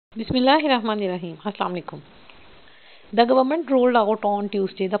Bismillahirrahmanirrahim. Assalamu alaikum. The government rolled out on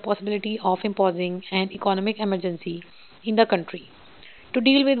Tuesday the possibility of imposing an economic emergency in the country to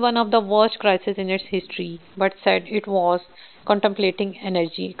deal with one of the worst crises in its history, but said it was contemplating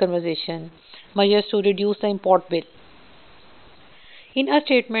energy conservation measures to reduce the import bill. In a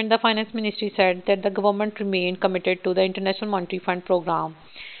statement, the finance ministry said that the government remained committed to the International Monetary Fund program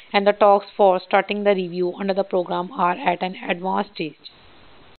and the talks for starting the review under the program are at an advanced stage.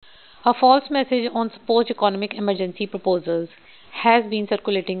 A false message on supposed economic emergency proposals has been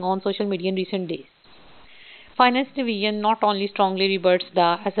circulating on social media in recent days. Finance Division not only strongly rebuts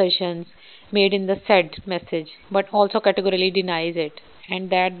the assertions made in the said message but also categorically denies it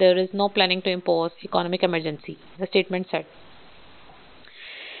and that there is no planning to impose economic emergency, the statement said.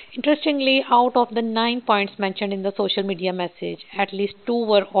 Interestingly, out of the 9 points mentioned in the social media message, at least 2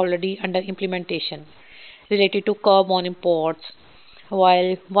 were already under implementation related to curb on imports,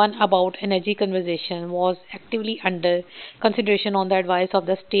 while one about energy conservation was actively under consideration on the advice of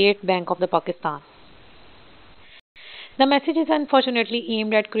the State Bank of the Pakistan. The message is unfortunately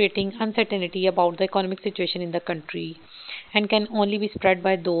aimed at creating uncertainty about the economic situation in the country and can only be spread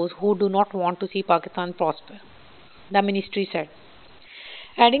by those who do not want to see Pakistan prosper, the ministry said,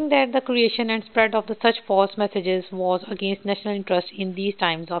 adding that the creation and spread of such false messages was against national interest in these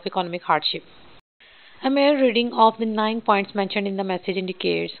times of economic hardship. A mere reading of the 9 points mentioned in the message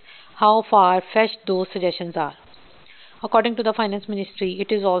indicates how far-fetched those suggestions are. According to the Finance Ministry,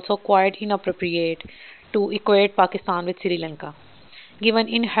 it is also quite inappropriate to equate Pakistan with Sri Lanka, given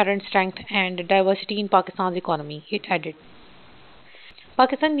inherent strength and diversity in Pakistan's economy, it added.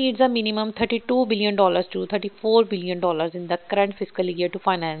 Pakistan needs a minimum $32 billion to $34 billion in the current fiscal year to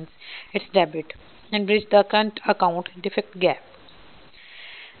finance its debt and bridge the current account deficit gap.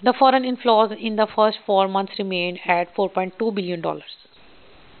 The foreign inflows in the first 4 months remained at $4.2 billion.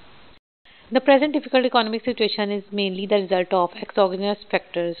 The present difficult economic situation is mainly the result of exogenous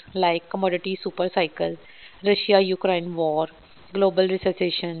factors like commodity super cycle, Russia-Ukraine war, global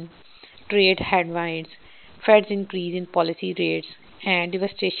recession, trade headwinds, Fed's increase in policy rates, and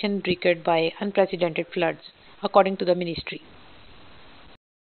devastation triggered by unprecedented floods, according to the ministry.